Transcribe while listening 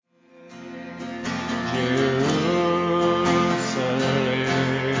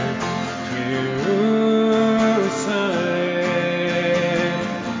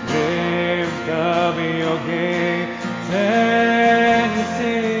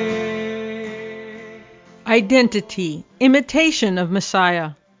Identity, imitation of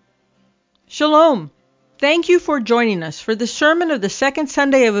Messiah. Shalom. Thank you for joining us for the sermon of the second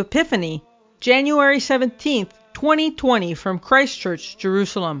Sunday of Epiphany, January 17th, 2020 from Christ Church,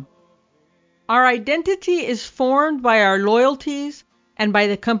 Jerusalem. Our identity is formed by our loyalties and by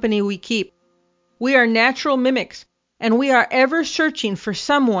the company we keep. We are natural mimics, and we are ever searching for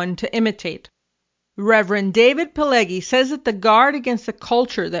someone to imitate. Reverend David Pileggi says that the guard against a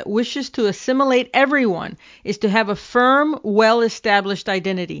culture that wishes to assimilate everyone is to have a firm, well-established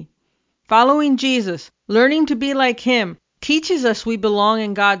identity. Following Jesus, learning to be like Him, teaches us we belong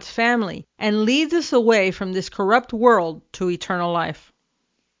in God's family and leads us away from this corrupt world to eternal life.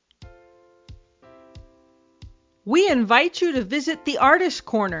 We invite you to visit the Artist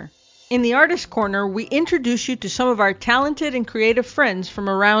Corner. In the Artist Corner, we introduce you to some of our talented and creative friends from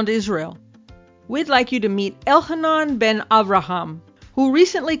around Israel. We'd like you to meet Elhanan Ben Avraham, who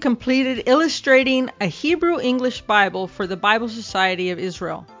recently completed illustrating a Hebrew-English Bible for the Bible Society of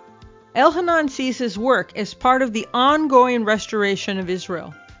Israel. Elhanan sees his work as part of the ongoing restoration of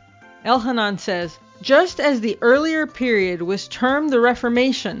Israel. Elhanan says, just as the earlier period was termed the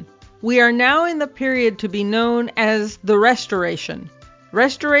Reformation, we are now in the period to be known as the Restoration.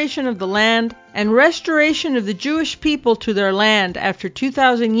 Restoration of the land and restoration of the Jewish people to their land after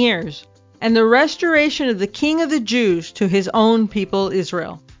 2,000 years. And the restoration of the King of the Jews to his own people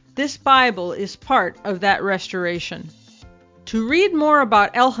Israel. This Bible is part of that restoration. To read more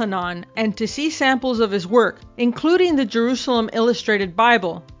about Elhanan and to see samples of his work, including the Jerusalem Illustrated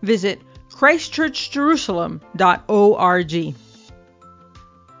Bible, visit christchurchjerusalem.org.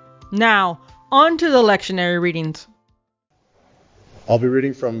 Now, on to the lectionary readings. I'll be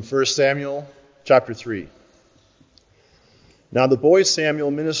reading from 1 Samuel chapter 3. Now the boy Samuel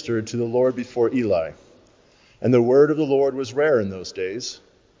ministered to the Lord before Eli, and the word of the Lord was rare in those days.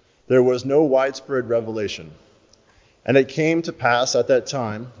 There was no widespread revelation. And it came to pass at that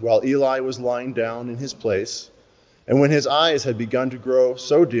time, while Eli was lying down in his place, and when his eyes had begun to grow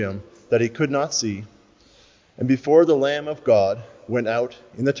so dim that he could not see, and before the Lamb of God went out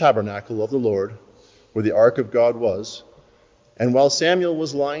in the tabernacle of the Lord, where the ark of God was, and while Samuel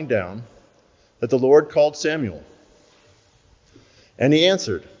was lying down, that the Lord called Samuel. And he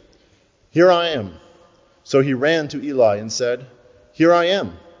answered, Here I am. So he ran to Eli and said, Here I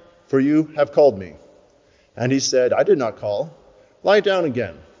am, for you have called me. And he said, I did not call. Lie down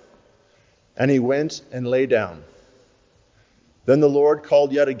again. And he went and lay down. Then the Lord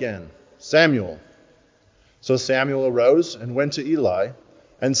called yet again, Samuel. So Samuel arose and went to Eli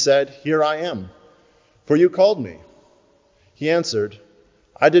and said, Here I am, for you called me. He answered,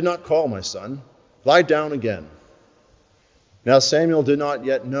 I did not call, my son. Lie down again. Now Samuel did not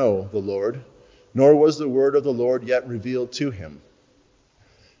yet know the Lord, nor was the word of the Lord yet revealed to him.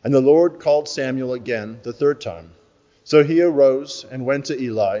 And the Lord called Samuel again the third time. So he arose and went to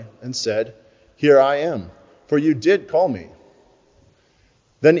Eli and said, Here I am, for you did call me.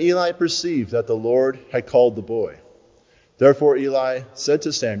 Then Eli perceived that the Lord had called the boy. Therefore Eli said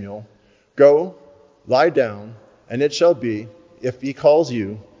to Samuel, Go, lie down, and it shall be, if he calls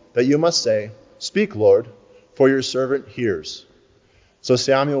you, that you must say, Speak, Lord, for your servant hears. So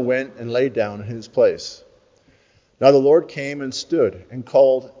Samuel went and lay down in his place. Now the Lord came and stood and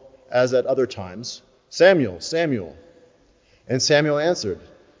called, as at other times, Samuel, Samuel. And Samuel answered,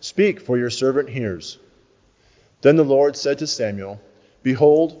 Speak, for your servant hears. Then the Lord said to Samuel,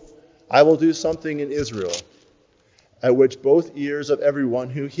 Behold, I will do something in Israel, at which both ears of everyone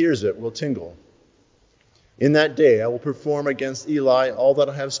who hears it will tingle. In that day I will perform against Eli all that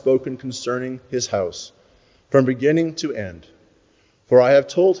I have spoken concerning his house, from beginning to end. For I have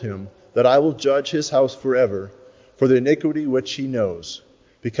told him that I will judge his house forever for the iniquity which he knows,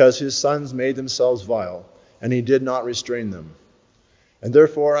 because his sons made themselves vile, and he did not restrain them. And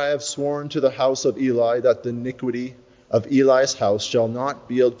therefore I have sworn to the house of Eli that the iniquity of Eli's house shall not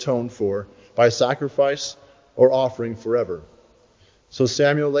be atoned for by sacrifice or offering forever. So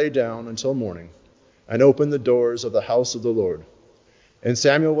Samuel lay down until morning, and opened the doors of the house of the Lord. And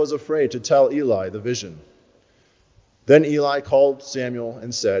Samuel was afraid to tell Eli the vision. Then Eli called Samuel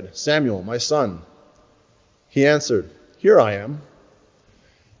and said, Samuel, my son. He answered, Here I am.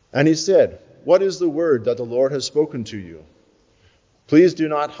 And he said, What is the word that the Lord has spoken to you? Please do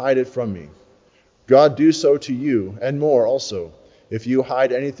not hide it from me. God do so to you, and more also, if you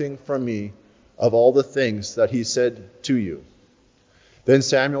hide anything from me of all the things that he said to you. Then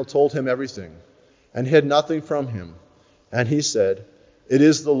Samuel told him everything, and hid nothing from him. And he said, It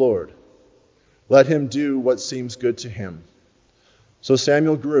is the Lord. Let him do what seems good to him. So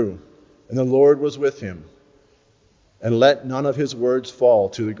Samuel grew, and the Lord was with him, and let none of his words fall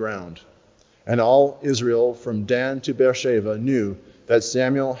to the ground. And all Israel from Dan to Beersheba knew that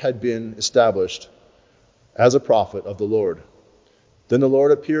Samuel had been established as a prophet of the Lord. Then the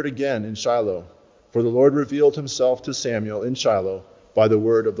Lord appeared again in Shiloh, for the Lord revealed himself to Samuel in Shiloh by the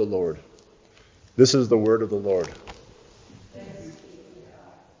word of the Lord. This is the word of the Lord.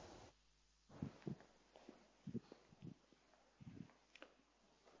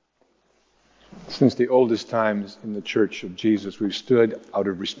 Since the oldest times in the Church of Jesus, we've stood out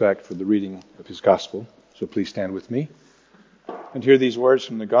of respect for the reading of his gospel. So please stand with me and hear these words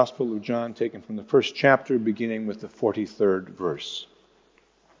from the Gospel of John, taken from the first chapter, beginning with the 43rd verse.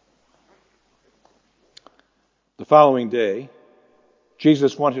 The following day,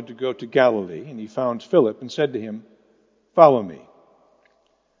 Jesus wanted to go to Galilee, and he found Philip and said to him, "Follow me."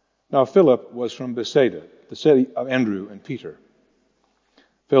 Now Philip was from Bethsaida, the city of Andrew and Peter.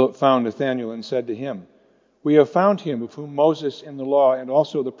 Philip found Nathanael and said to him, "We have found him of whom Moses in the law and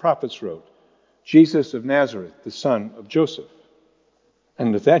also the prophets wrote, Jesus of Nazareth, the son of Joseph."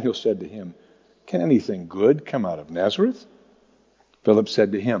 And Nathanael said to him, "Can anything good come out of Nazareth?" Philip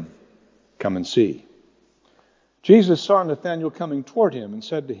said to him, "Come and see." Jesus saw Nathanael coming toward him and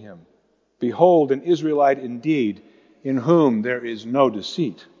said to him, "Behold, an Israelite indeed, in whom there is no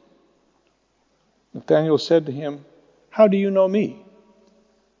deceit." Nathanael said to him, "How do you know me?"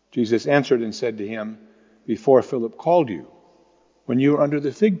 Jesus answered and said to him, "Before Philip called you, when you were under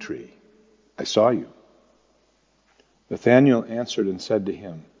the fig tree, I saw you." Nathanael answered and said to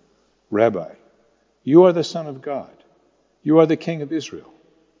him, "Rabbi, you are the Son of God. You are the King of Israel."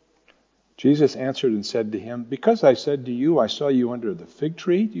 Jesus answered and said to him, "Because I said to you, I saw you under the fig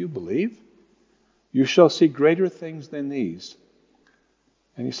tree, do you believe? You shall see greater things than these."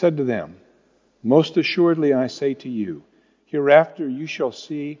 And he said to them, "Most assuredly I say to you, hereafter you shall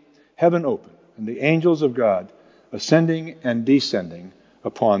see heaven open and the angels of God ascending and descending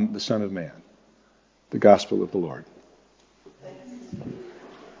upon the Son of Man." The Gospel of the Lord.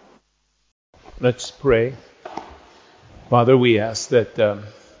 Let's pray. Father, we ask that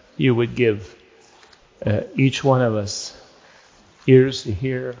you would give each one of us ears to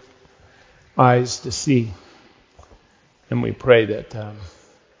hear, eyes to see. And we pray that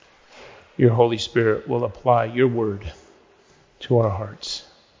your Holy Spirit will apply your word to our hearts.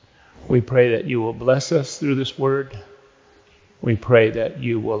 We pray that you will bless us through this word. We pray that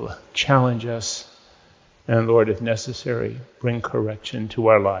you will challenge us. And Lord, if necessary, bring correction to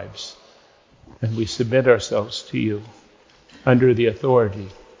our lives. And we submit ourselves to you under the authority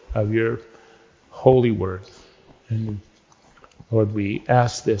of your holy word. And Lord, we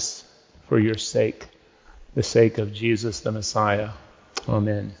ask this for your sake, the sake of Jesus the Messiah.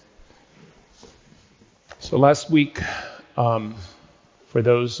 Amen. So last week, for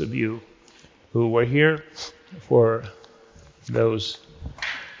those of you who were here, for those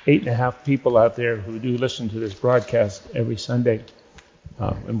 8.5 people out there who do listen to this broadcast every Sunday,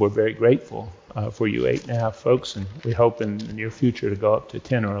 and we're very grateful for you 8.5 folks, and we hope in the near future to go up to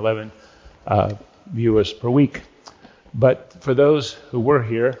 10 or 11 viewers per week. But for those who were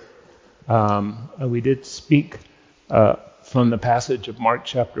here, we did speak from the passage of Mark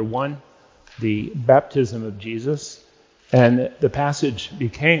chapter 1, the baptism of Jesus, and the passage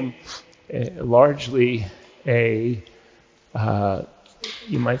became largely a,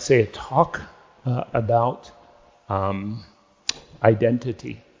 you might say, a talk about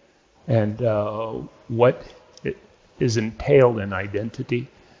identity and what is entailed in identity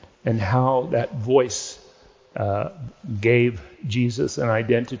and how that voice gave Jesus an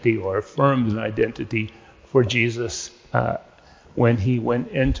identity or affirmed an identity for Jesus when he went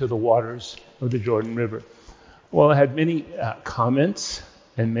into the waters of the Jordan River. Well, I had many comments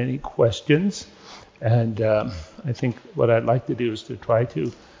and many questions, and I think what I'd like to do is to try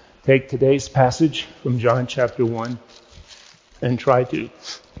to take today's passage from John chapter 1 and try to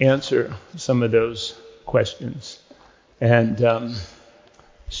answer some of those questions. And let's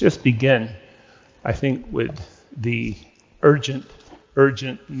just begin, I think, with the urgent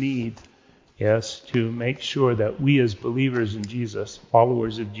need, yes, to make sure that we as believers in Jesus,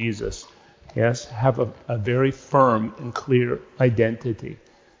 followers of Jesus, yes, have a very firm and clear identity.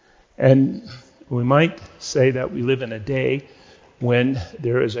 And we might say that we live in a day when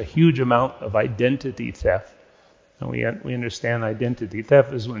there is a huge amount of identity theft. And we understand identity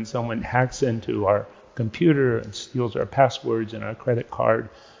theft is when someone hacks into our computer and steals our passwords and our credit card,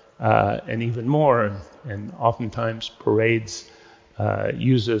 and even more, and oftentimes parades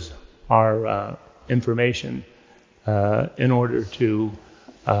uses our information in order to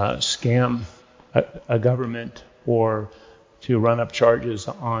scam a government or to run up charges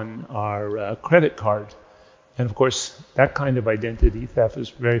on our credit card. And of course, that kind of identity theft is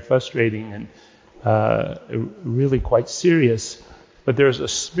very frustrating and really quite serious. But there's a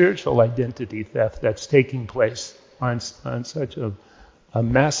spiritual identity theft that's taking place on such a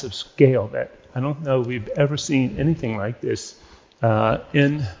massive scale that I don't know we've ever seen anything like this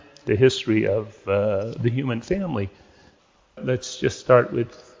in the history of the human family. Let's just start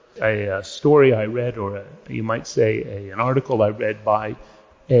with a story I read, or you might say an article I read by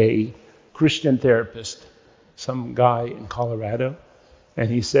a Christian therapist, some guy in Colorado, and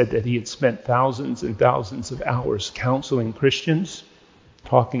he said that he had spent thousands and thousands of hours counseling Christians,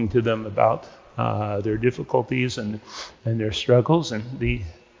 talking to them about their difficulties and their struggles. And the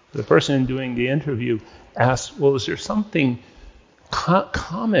person doing the interview asked, well, is there something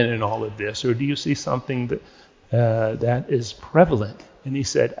common in all of this, or do you see something that is prevalent? And he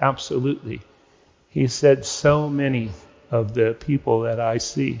said, absolutely. He said, so many of the people that I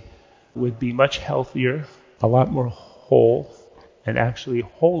see would be much healthier, a lot more whole, and actually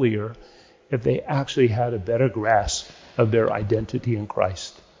holier if they actually had a better grasp of their identity in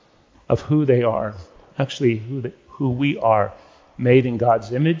Christ, of who they are, actually who we are, made in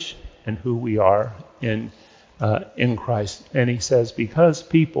God's image, and who we are in Christ. And he says, because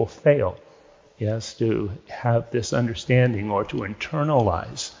people fail, yes, to have this understanding or to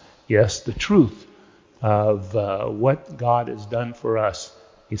internalize, yes, the truth of what God has done for us,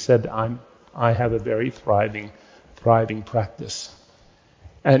 he said, I have a very thriving practice.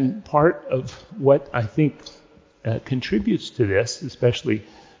 And part of what I think contributes to this, especially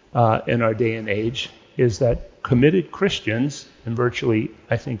in our day and age, is that committed Christians in virtually,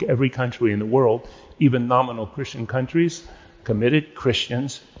 I think, every country in the world, even nominal Christian countries, committed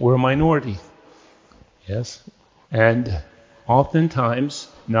Christians were a minority. Yes. And oftentimes,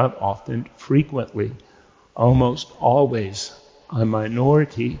 not often, frequently, almost always, a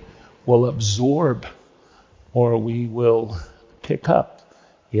minority will absorb, or we will pick up,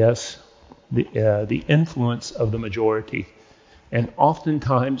 yes, the influence of the majority. And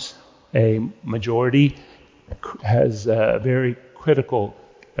oftentimes, a majority has a very critical,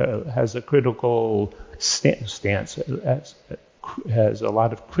 stance, has a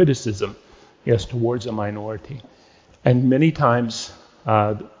lot of criticism, yes, towards a minority. And many times,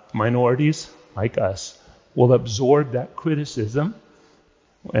 minorities like us will absorb that criticism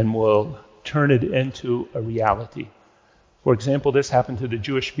and will turn it into a reality. For example, this happened to the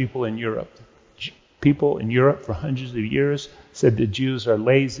Jewish people in Europe. People in Europe for hundreds of years said the Jews are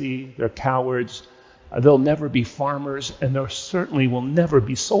lazy, they're cowards, they'll never be farmers, and they certainly will never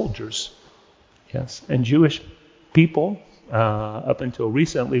be soldiers. Yes, and Jewish people, up until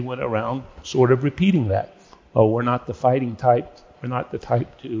recently, went around sort of repeating that. Oh, we're not the fighting type. We're not the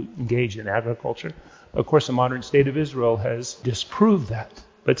type to engage in agriculture. Of course, the modern state of Israel has disproved that.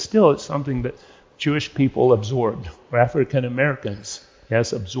 But still, it's something that Jewish people absorbed, or African Americans,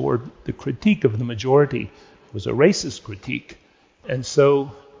 yes, absorbed the critique of the majority. It was a racist critique. And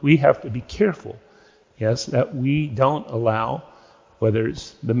so we have to be careful, yes, that we don't allow, whether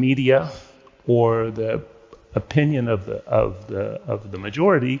it's the media or the opinion of the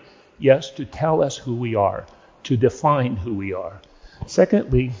majority, yes, to tell us who we are, to define who we are.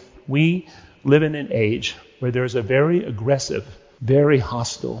 Secondly, we live in an age where there's a very aggressive, very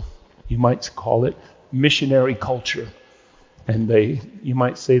hostile, you might call it, missionary culture. And you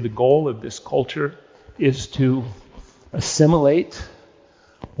might say the goal of this culture is to assimilate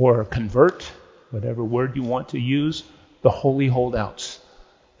or convert, whatever word you want to use, the holy holdouts.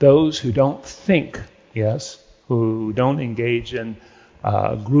 Those who don't think, yes, who don't engage in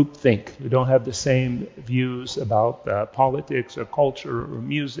groupthink, who don't have the same views about politics or culture or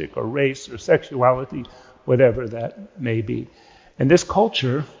music or race or sexuality, whatever that may be. And this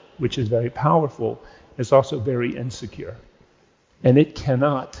culture, which is very powerful, is also very insecure. And it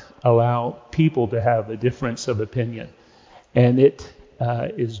cannot allow people to have a difference of opinion. And it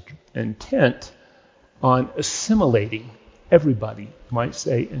is intent on assimilating everybody, you might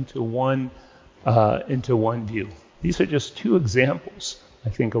say, into one view. These are just two examples, I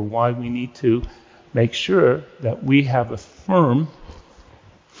think, of why we need to make sure that we have a firm,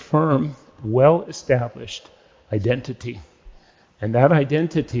 well-established identity. And that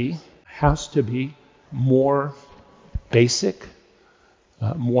identity has to be more basic,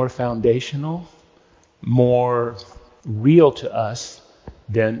 more foundational, more real to us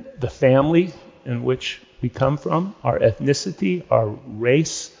than the family in which we come from, our ethnicity, our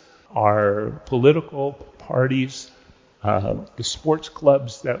race, our political parties, the sports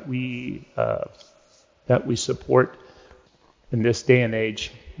clubs that we support. In this day and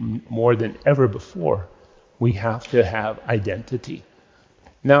age, more than ever before, we have to have identity.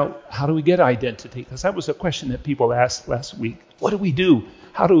 Now, how do we get identity? Because that was a question that people asked last week. What do we do?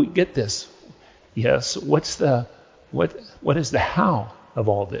 How do we get this? Yes, what is the how of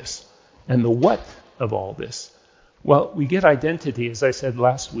all this? And the what of all this? Well, we get identity, as I said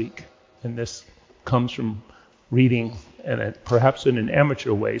last week, and this comes from reading, and perhaps in an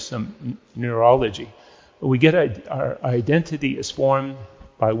amateur way, some neurology. We get our identity is formed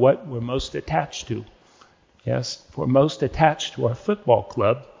by what we're most attached to. Yes, if we're most attached to our football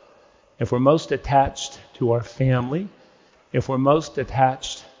club, if we're most attached to our family, if we're most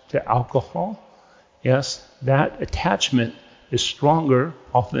attached to alcohol, yes, that attachment is stronger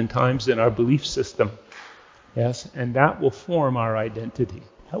oftentimes than our belief system. Yes, and that will form our identity.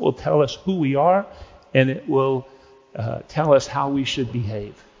 That will tell us who we are, and it will tell us how we should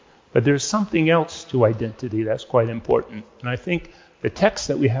behave. But there's something else to identity that's quite important. And I think the text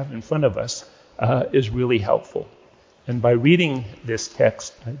that we have in front of us is really helpful. And by reading this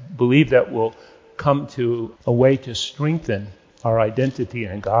text, I believe that we'll come to a way to strengthen our identity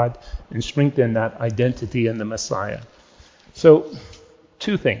in God and strengthen that identity in the Messiah. So,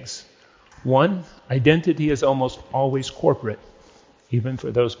 two things. One, identity is almost always corporate, even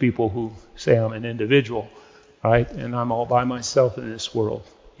for those people who say I'm an individual, right? And I'm all by myself in this world.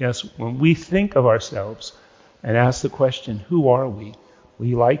 Yes, when we think of ourselves and ask the question, who are we?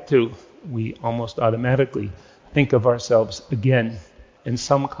 We almost automatically think of ourselves again in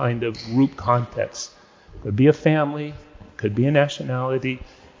some kind of group context. It could be a family, it could be a nationality,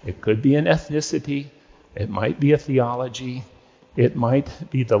 it could be an ethnicity, it might be a theology, it might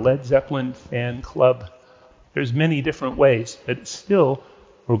be the Led Zeppelin fan club. There's many different ways, but still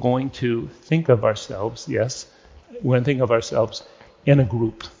we're going to think of ourselves, yes, we're going to think of ourselves in a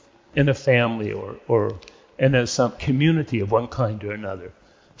group, in a family, or in some community of one kind or another.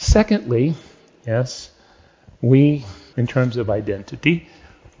 Secondly, yes, we, in terms of identity,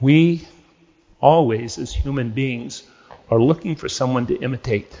 we always, as human beings, are looking for someone to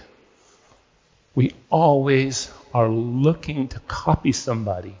imitate. We always are looking to copy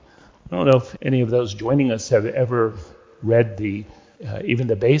somebody. I don't know if any of those joining us have ever read even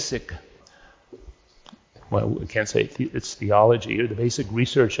the basic, well, we can't say it's theology, or the basic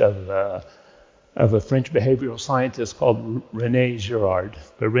research of a French behavioral scientist called René Girard.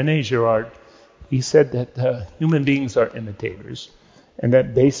 But René Girard, he said that human beings are imitators, and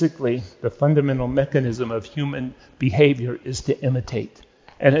that basically the fundamental mechanism of human behavior is to imitate.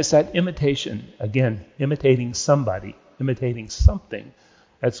 And it's that imitation, again, imitating somebody, imitating something,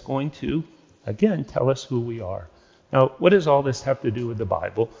 that's going to, again, tell us who we are. Now, what does all this have to do with the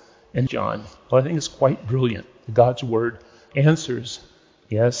Bible and John? Well, I think it's quite brilliant. God's Word answers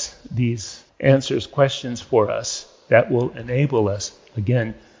questions for us that will enable us,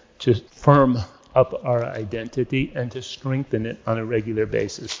 again, to firm up our identity and to strengthen it on a regular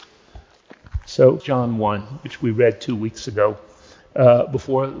basis. So, John 1, which we read 2 weeks ago,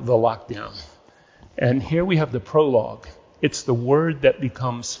 before the lockdown. And here we have the prologue. It's the Word that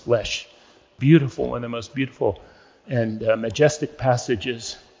becomes flesh. Beautiful, one of the most beautiful and majestic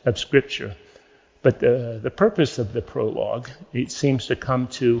passages of Scripture. But the purpose of the prologue, it seems to come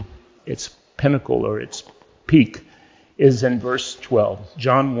to its pinnacle or its peak, is in verse 12,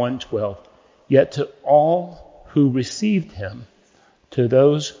 John 1:12. Yet to all who received him, to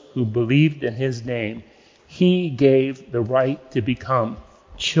those who believed in his name, he gave the right to become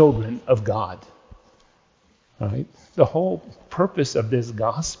children of God. Right? The whole purpose of this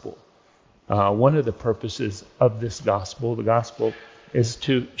gospel, one of the purposes of this gospel, the gospel is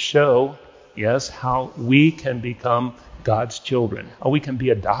to show, yes, how we can become God's children, how we can be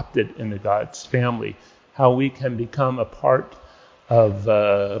adopted into God's family, how we can become a part of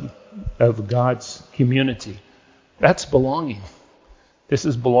God's community. That's belonging. This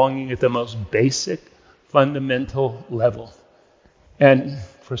is belonging at the most basic, fundamental level. And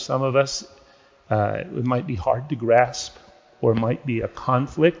for some of us, it might be hard to grasp, or it might be a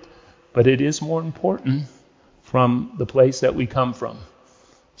conflict, but it is more important from the place that we come from.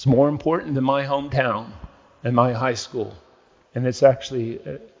 It's more important than my hometown and my high school. And it's actually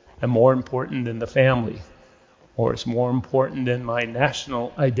more important than the family, or it's more important than my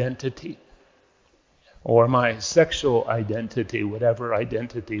national identity, or my sexual identity, whatever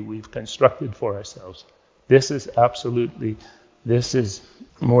identity we've constructed for ourselves. This is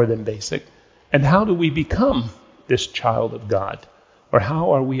more than basic. And how do we become this child of God? Or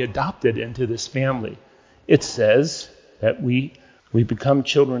how are we adopted into this family? It says that we become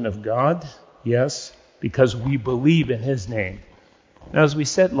children of God, yes, because we believe in his name. Now, as we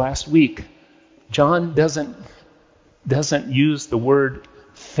said last week, John doesn't use the word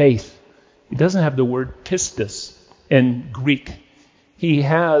faith. He doesn't have the word pistis in Greek. he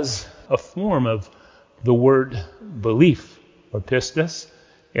has a form of the word belief, or pistis,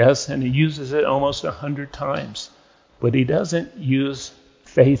 yes, and he uses it almost 100 times. But he doesn't use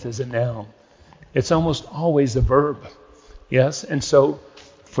faith as a noun. It's almost always a verb, yes. And so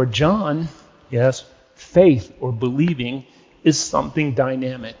for John, yes, faith or believing is something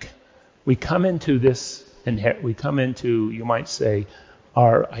dynamic. We come into this, and we come into, you might say,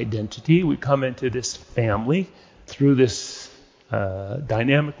 our identity. We come into this family through this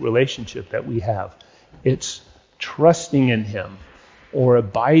dynamic relationship that we have. It's trusting in him, or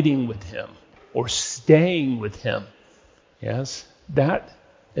abiding with him, or staying with him. Yes, that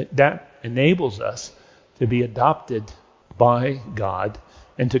enables us to be adopted by God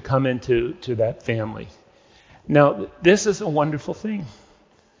and to come into that family. Now, this is a wonderful thing.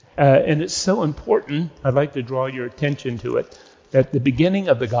 And it's so important, I'd like to draw your attention to it, that the beginning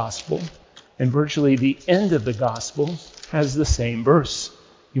of the gospel and virtually the end of the gospel has the same verse.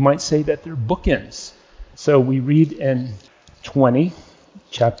 You might say that they're bookends. So we read in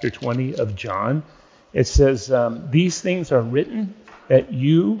chapter 20 of John, it says, these things are written that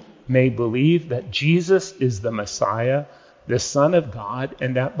you may believe that Jesus is the Messiah, the Son of God,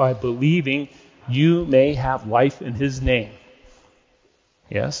 and that by believing you may have life in his name.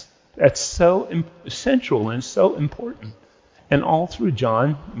 Yes, that's so essential and so important. And all through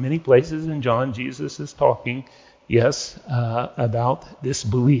John, many places in John, Jesus is talking, yes, about this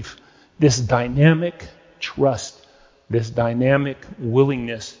belief, this dynamic trust, this dynamic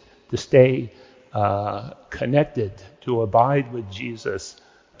willingness to stay connected, to abide with Jesus,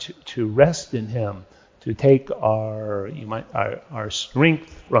 to rest in him, to take our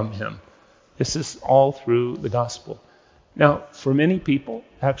strength from him. This is all through the gospel. Now, for many people,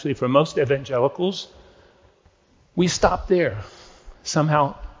 actually for most evangelicals, we stop there.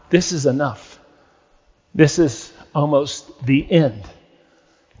 Somehow, this is enough. This is almost the end.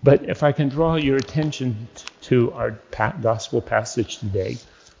 But if I can draw your attention to our gospel passage today,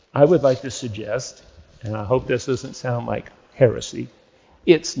 I would like to suggest, and I hope this doesn't sound like heresy,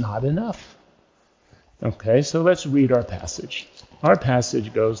 it's not enough. Okay, so let's read our passage. Our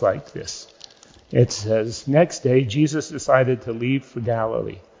passage goes like this. It says, next day Jesus decided to leave for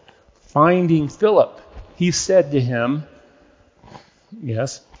Galilee. Finding Philip, he said to him,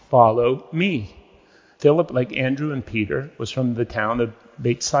 yes, follow me. Philip, like Andrew and Peter, was from the town of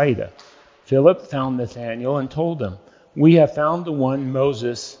Bethsaida. Philip found Nathanael and told him, we have found the one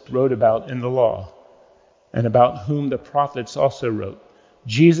Moses wrote about in the law, and about whom the prophets also wrote,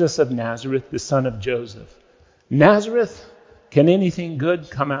 Jesus of Nazareth, the son of Joseph. Nazareth? Can anything good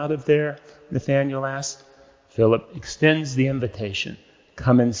come out of there? Nathanael asked. Philip extends the invitation.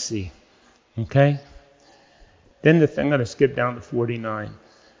 Come and see. Okay? Then I'm going to skip down to 49.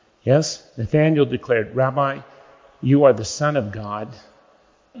 Yes, Nathanael declared, Rabbi, you are the Son of God.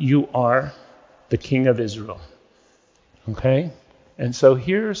 You are the King of Israel. Okay? And so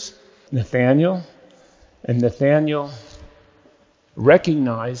here's Nathanael, and Nathanael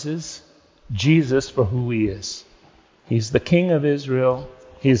recognizes Jesus for who he is. He's the King of Israel.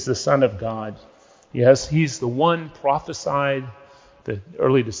 He's the Son of God. Yes, he's the one prophesied. The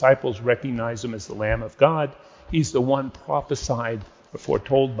early disciples recognized him as the Lamb of God. He's the one prophesied or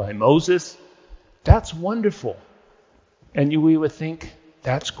foretold by Moses. That's wonderful. And we would think,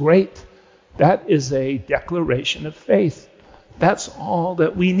 that's great. That is a declaration of faith. That's all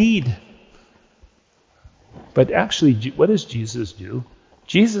that we need. But actually, what does Jesus do?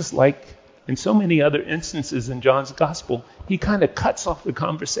 Jesus, like in so many other instances in John's gospel, he kind of cuts off the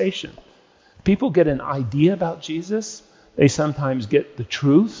conversation. People get an idea about Jesus. They sometimes get the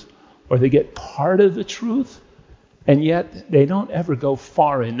truth, or they get part of the truth, and yet they don't ever go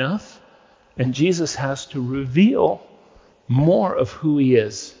far enough. And Jesus has to reveal more of who he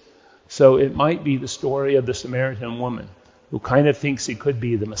is. So it might be the story of the Samaritan woman who kind of thinks he could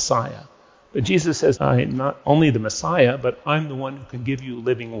be the Messiah. But Jesus says, I'm not only the Messiah, but I'm the one who can give you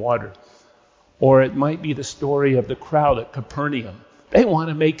living water. Or it might be the story of the crowd at Capernaum. They want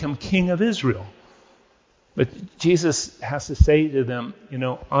to make him king of Israel. But Jesus has to say to them,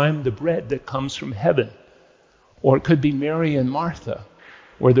 I'm the bread that comes from heaven. Or it could be Mary and Martha,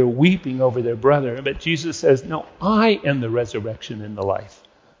 where they're weeping over their brother. But Jesus says, no, I am the resurrection and the life.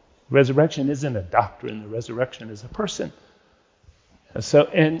 Resurrection isn't a doctrine. The resurrection is a person.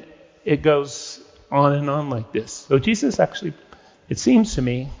 And it goes on and on like this. So Jesus actually, it seems to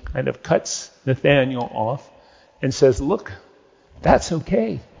me, kind of cuts Nathanael off and says, look, that's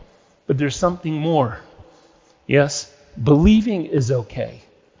okay, but there's something more. Yes, believing is okay,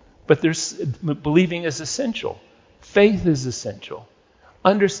 but believing is essential. Faith is essential.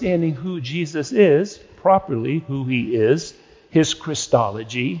 Understanding who Jesus is, properly who he is his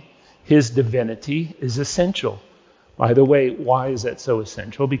Christology, his divinity is essential. By the way, why is that so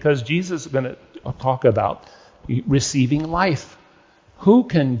essential? Because Jesus is going to talk about receiving life. Who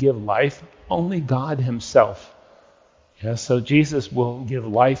can give life? Only God himself. Yes, so Jesus will give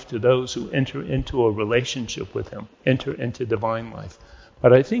life to those who enter into a relationship with him, enter into divine life.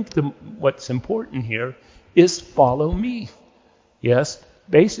 But I think what's important here is follow me. Yes,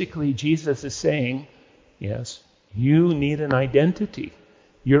 basically Jesus is saying, yes, you need an identity.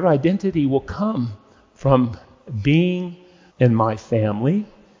 Your identity will come from being in my family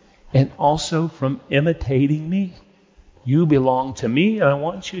and also from imitating me. You belong to me, and I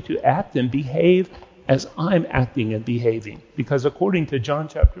want you to act and behave as I'm acting and behaving. Because according to John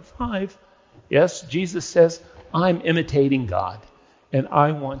chapter 5, yes, Jesus says, I'm imitating God, and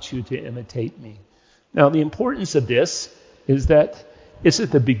I want you to imitate me. Now, the importance of this is that it's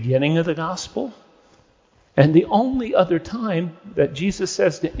at the beginning of the gospel, and the only other time that Jesus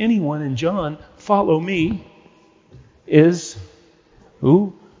says to anyone in John, follow me, is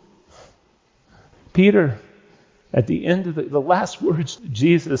who? Peter. At the end of the last words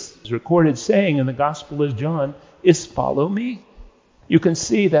Jesus is recorded saying in the Gospel of John is follow me. You can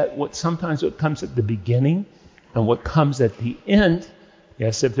see that what comes at the beginning and what comes at the end,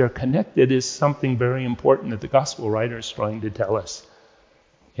 yes, if they're connected, is something very important that the Gospel writer is trying to tell us.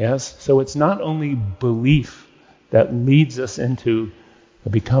 Yes, so it's not only belief that leads us into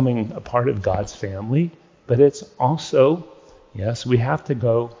becoming a part of God's family, but it's also, yes, we have to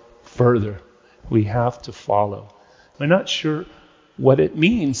go further. We have to follow. We're not sure what it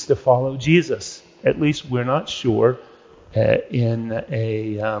means to follow Jesus. At least we're not sure we're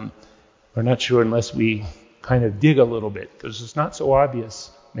not sure unless we kind of dig a little bit, because it's not so obvious.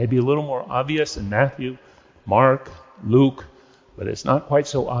 Maybe a little more obvious in Matthew, Mark, Luke, but it's not quite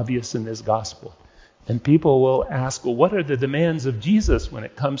so obvious in this gospel. And people will ask, well, what are the demands of Jesus when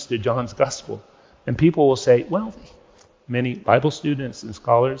it comes to John's gospel? And people will say, well, many Bible students and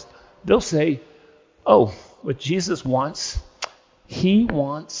scholars, they'll say, oh, what Jesus wants, he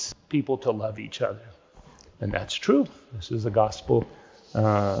wants people to love each other. And that's true. This is a gospel.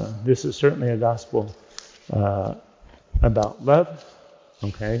 This is certainly a gospel about love.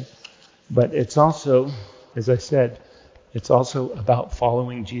 Okay. But it's also, as I said, it's also about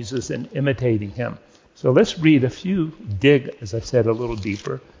following Jesus and imitating him. So let's dig, as I said, a little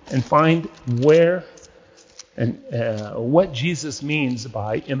deeper and find where and what Jesus means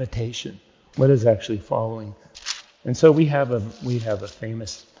by imitation. What is actually following? And so we have a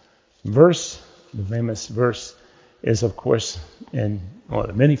famous verse. The famous verse is, of course, the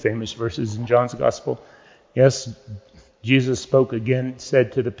many famous verses in John's Gospel. Yes, Jesus spoke again,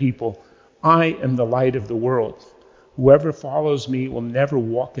 said to the people, I am the light of the world. Whoever follows me will never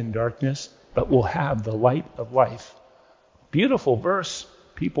walk in darkness, but will have the light of life. Beautiful verse.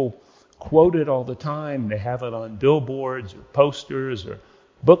 People quote it all the time. They have it on billboards or posters or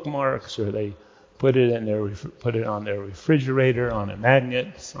bookmarks, or they put it on their refrigerator on a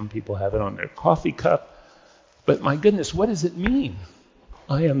magnet. Some people have it on their coffee cup. But my goodness, what does it mean?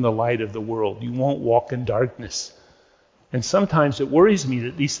 I am the light of the world. You won't walk in darkness. And sometimes it worries me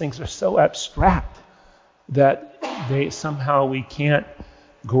that these things are so abstract that we can't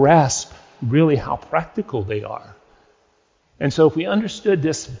grasp really how practical they are. And so if we understood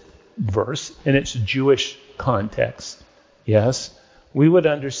this verse in its Jewish context, yes, we would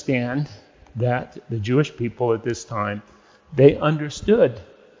understand that the Jewish people at this time, they understood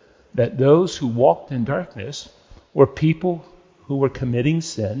that those who walked in darkness were people who were committing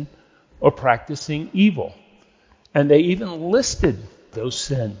sin or practicing evil. And they even listed those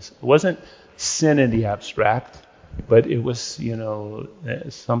sins. It wasn't sin in the abstract, but it was,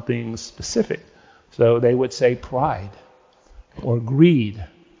 something specific. So they would say pride or greed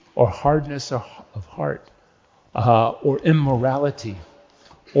or hardness of heart, or immorality,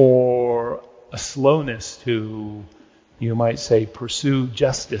 or a slowness to, you might say, pursue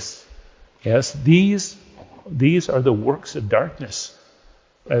justice. Yes, these are the works of darkness,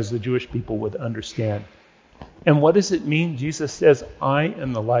 as the Jewish people would understand. And what does it mean? Jesus says, I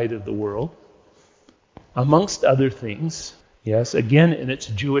am the light of the world. Amongst other things, yes, again in its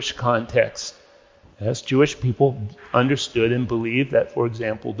Jewish context, yes, Jewish people understood and believed that, for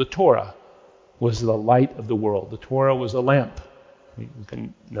example, the Torah was the light of the world. The Torah was a lamp. We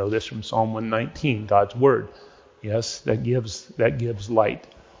can know this from Psalm 119, God's word. Yes, that gives light.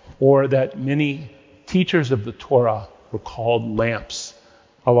 Or that many teachers of the Torah were called lamps,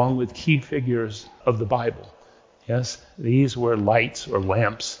 along with key figures of the Bible. Yes, these were lights or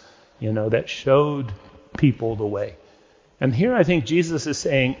lamps, that showed people the way. And here I think Jesus is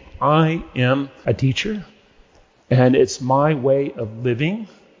saying, I am a teacher, And it's my way of living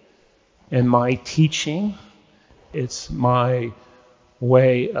and my teaching. It's my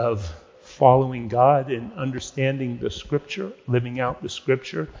way of following God and understanding the Scripture, living out the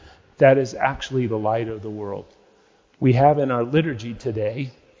Scripture. That is actually the light of the world. We have in our liturgy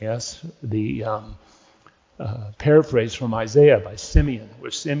today, yes, the paraphrase from Isaiah by Simeon,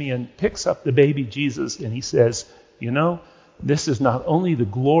 where Simeon picks up the baby Jesus and he says, this is not only the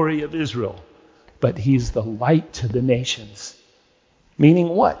glory of Israel, but he's the light to the nations. Meaning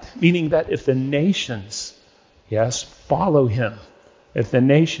what? Meaning that if the nations, follow him, if the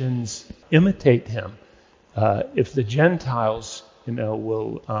nations imitate him, if the Gentiles,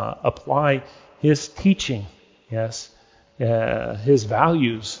 will apply his teaching, his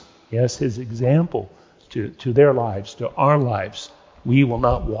values, his example to their lives, to our lives, we will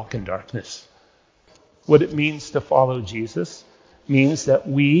not walk in darkness. What it means to follow Jesus means that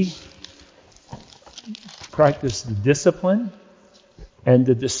we practice the discipline and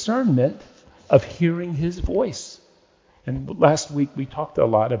the discernment of hearing his voice. And last week we talked a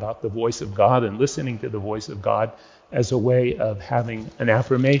lot about the voice of God and listening to the voice of God as a way of having an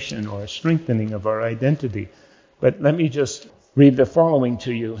affirmation or a strengthening of our identity. But let me just read the following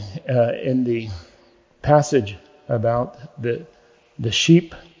to you in the passage about the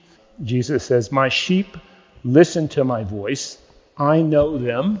sheep. Jesus says, "My sheep listen to my voice. I know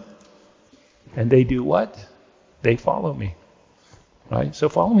them." And they do what? They follow me. Right? So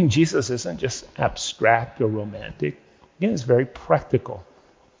following Jesus isn't just abstract or romantic. Again, it's very practical.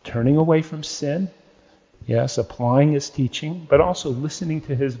 Turning away from sin, applying his teaching, but also listening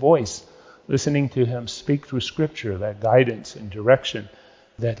to his voice, listening to him speak through Scripture, that guidance and direction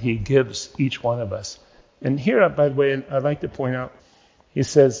that he gives each one of us. And here, by the way, I'd like to point out, he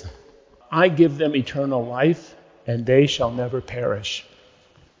says, "I give them eternal life, and they shall never perish."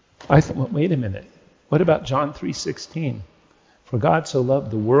 I thought, well, wait a minute. What about John 3:16? "For God so loved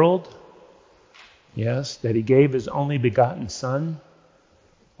the world, that he gave his only begotten Son.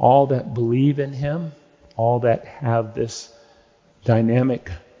 All that believe in him, all that have this dynamic,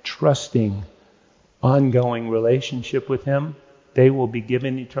 trusting, ongoing relationship with him, they will be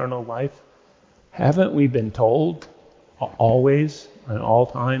given eternal life." Haven't we been told always, at all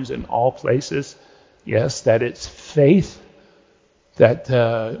times, in all places, that it's faith that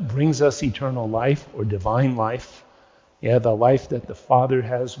brings us eternal life or divine life? The life that the Father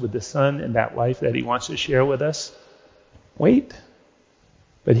has with the Son and that life that he wants to share with us. Wait.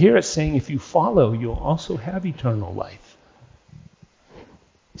 But here it's saying if you follow, you'll also have eternal life.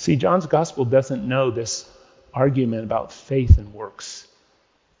 See, John's Gospel doesn't know this argument about faith and works.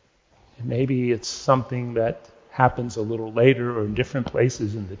 Maybe it's something that happens a little later or in different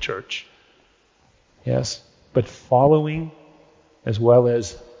places in the church. But following as well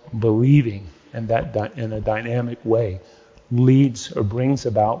as believing and that in a dynamic way leads or brings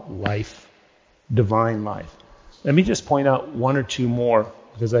about life, divine life. Let me just point out one or two more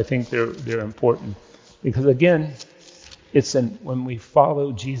because I think they're important. Because again, it's when we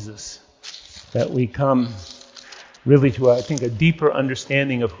follow Jesus that we come really to, I think, a deeper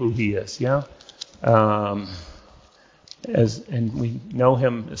understanding of who he is. And we know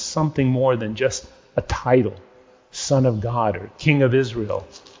him as something more than just a title, Son of God or King of Israel,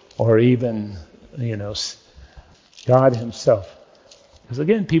 or even God himself. Because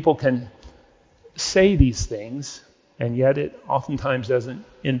again, people can say these things, and yet it oftentimes doesn't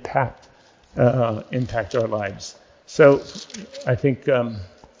impact our lives. So I think a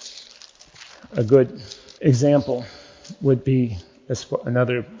good example would be,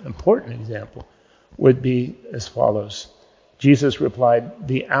 another important example would be as follows. Jesus replied,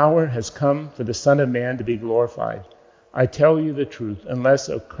 "The hour has come for the Son of Man to be glorified. I tell you the truth, unless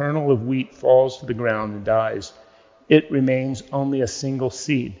a kernel of wheat falls to the ground and dies, it remains only a single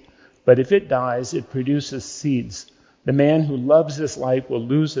seed. But if it dies, it produces seeds. The man who loves his life will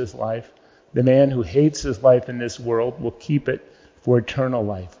lose his life. The man who hates his life in this world will keep it for eternal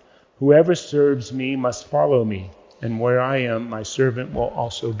life. Whoever serves me must follow me, and where I am, my servant will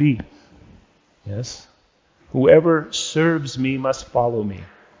also be." Whoever serves me must follow me.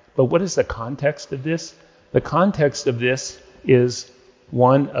 But what is the context of this? The context of this is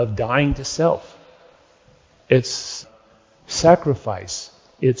one of dying to self. It's sacrifice.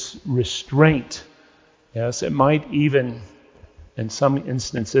 It's restraint. It might even, in some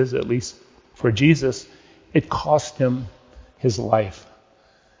instances, at least for Jesus, it cost him his life.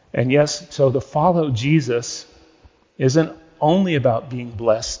 And so to follow Jesus isn't only about being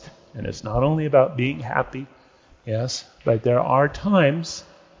blessed, and it's not only about being happy, but there are times,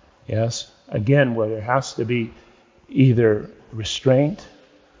 again, where there has to be either restraint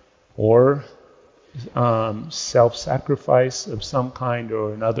or self-sacrifice of some kind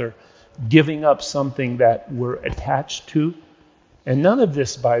or another, giving up something that we're attached to. And none of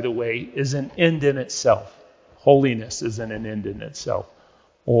this, by the way, is an end in itself. Holiness isn't an end in itself.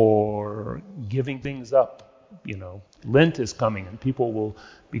 Or giving things up. Lent is coming and people will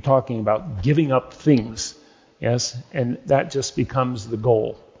be talking about giving up things. Yes, and that just becomes the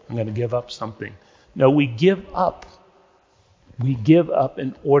goal. I'm going to give up something. No, we give up. We give up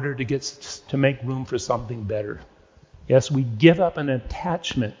in order to make room for something better. Yes, we give up an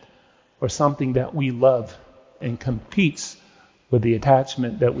attachment or something that we love and competes with the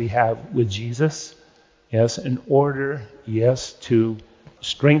attachment that we have with Jesus. Yes, in order, to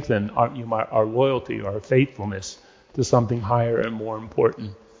strengthen our loyalty, our faithfulness to something higher and more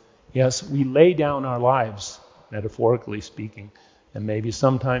important. Yes, we lay down our lives, metaphorically speaking, and maybe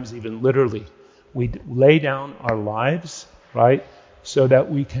sometimes even literally. We lay down our lives, right, so that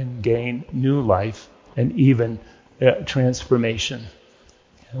we can gain new life and even transformation.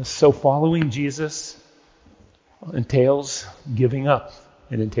 So following Jesus entails giving up.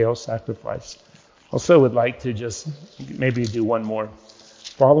 It entails sacrifice. Also would like to just maybe do one more.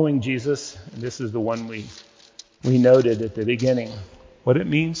 Following Jesus, and this is the one we noted at the beginning, what it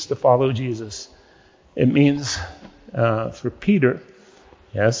means to follow Jesus. It means for Peter,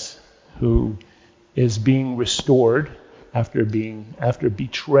 who is being restored after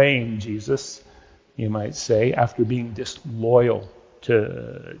betraying Jesus, you might say, after being disloyal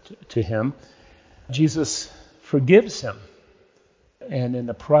to him. Jesus forgives him. And in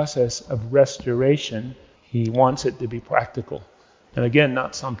the process of restoration, he wants it to be practical. And again,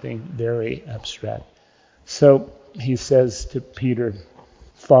 not something very abstract. So he says to Peter,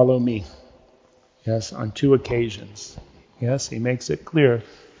 follow me. Yes, on 2 occasions. Yes, he makes it clear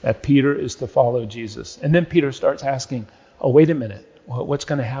that Peter is to follow Jesus. And then Peter starts asking, wait a minute, what's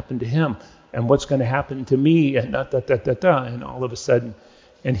going to happen to him? And what's going to happen to me? And and all of a sudden.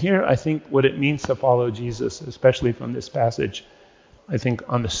 And here I think what it means to follow Jesus, especially from this passage, I think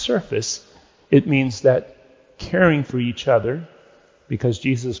on the surface, it means that caring for each other, because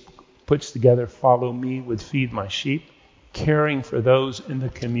Jesus puts together follow me with feed my sheep, caring for those in the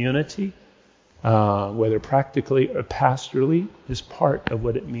community, whether practically or pastorally, is part of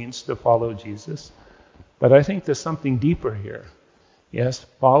what it means to follow Jesus. But I think there's something deeper here. Yes,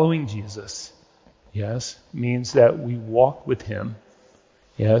 following Jesus, means that we walk with him,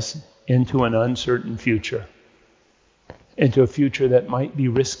 into an uncertain future, into a future that might be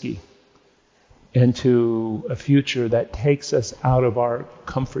risky, into a future that takes us out of our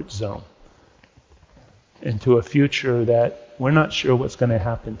comfort zone, into a future that we're not sure what's going to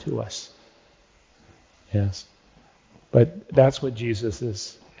happen to us. Yes. But that's what Jesus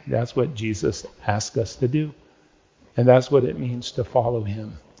is. That's what Jesus asks us to do. And that's what it means to follow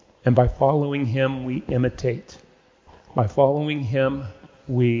him. And by following him, we imitate. By following him,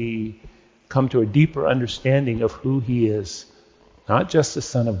 we come to a deeper understanding of who he is. Not just the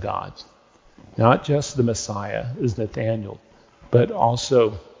Son of God, not just the Messiah, as Nathanael, but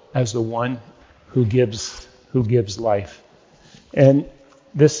also as the one who gives life. And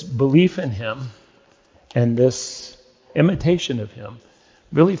this belief in him and this imitation of him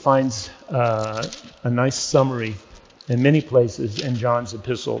really finds a nice summary in many places in John's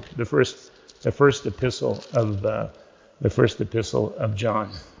epistle, the first epistle of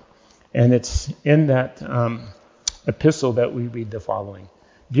John. And it's in that epistle that we read the following.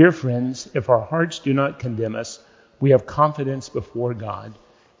 Dear friends, if our hearts do not condemn us, we have confidence before God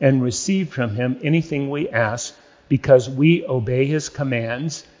and receive from him anything we ask because we obey his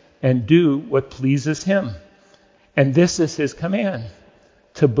commands and do what pleases him. And this is his command,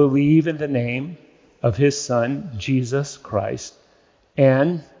 to believe in the name of his Son, Jesus Christ,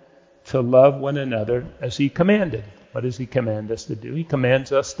 and to love one another as he commanded. What does he command us to do? He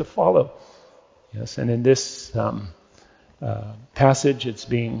commands us to follow. Yes, and in this passage, it's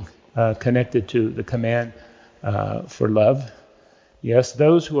being connected to the command for love. Yes,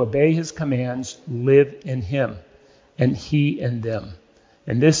 those who obey his commands live in him, and he in them.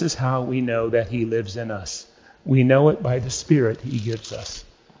 And this is how we know that he lives in us. We know it by the Spirit he gives us.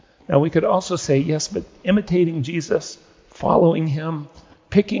 Now we could also say, yes, but imitating Jesus, following him,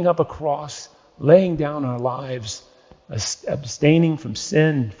 picking up a cross, laying down our lives, abstaining from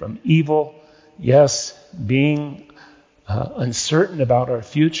sin, from evil, yes, being uncertain about our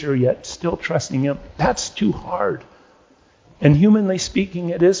future, yet still trusting him, that's too hard. And humanly speaking,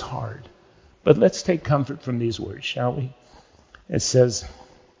 it is hard. But let's take comfort from these words, shall we? It says,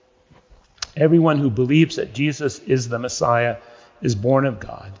 everyone who believes that Jesus is the Messiah is born of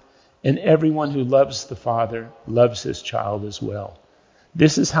God, and everyone who loves the Father loves his child as well.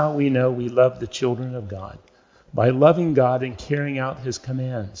 This is how we know we love the children of God, by loving God and carrying out his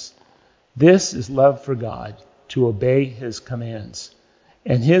commands. This is love for God, to obey his commands.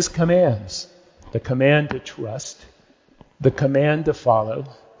 And his commands, the command to trust, the command to follow,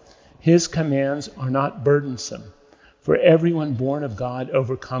 his commands are not burdensome, for everyone born of God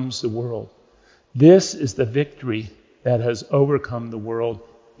overcomes the world. This is the victory that has overcome the world,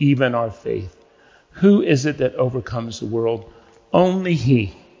 even our faith. Who is it that overcomes the world? Only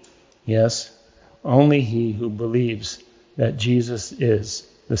he. Yes, only he who believes that Jesus is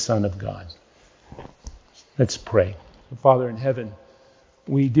the Son of God. Let's pray. Father in heaven,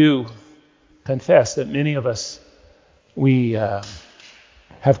 we do confess that many of us, we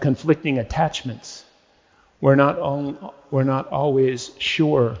have conflicting attachments. We're not always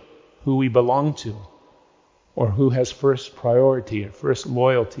sure who we belong to, or who has first priority or first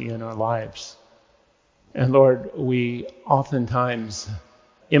loyalty in our lives. And Lord, we oftentimes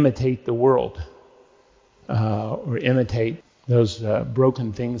imitate the world, or imitate those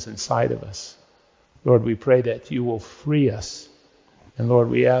broken things inside of us. Lord, we pray that you will free us. And Lord,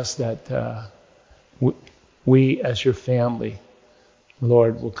 we ask that we as your family,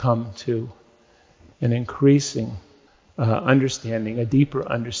 Lord, will come to an increasing understanding, a deeper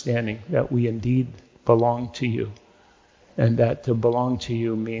understanding that we indeed belong to you. And that to belong to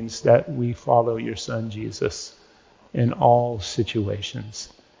you means that we follow your Son, Jesus, in all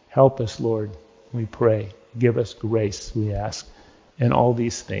situations. Help us, Lord, we pray. Give us grace, we ask, in all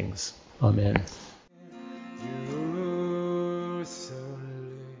these things. Amen.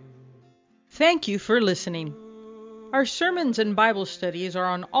 Thank you for listening. Our sermons and Bible studies are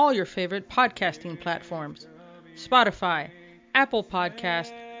on all your favorite podcasting platforms: Spotify, Apple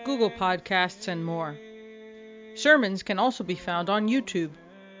Podcasts, Google Podcasts, and more. Sermons can also be found on YouTube.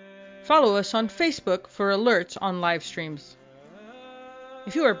 Follow us on Facebook for alerts on live streams.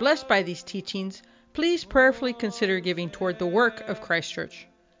 If you are blessed by these teachings, please prayerfully consider giving toward the work of Christ Church.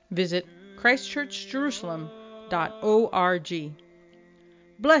 Visit christchurchjerusalem.org.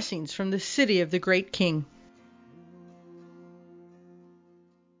 Blessings from the city of the great King.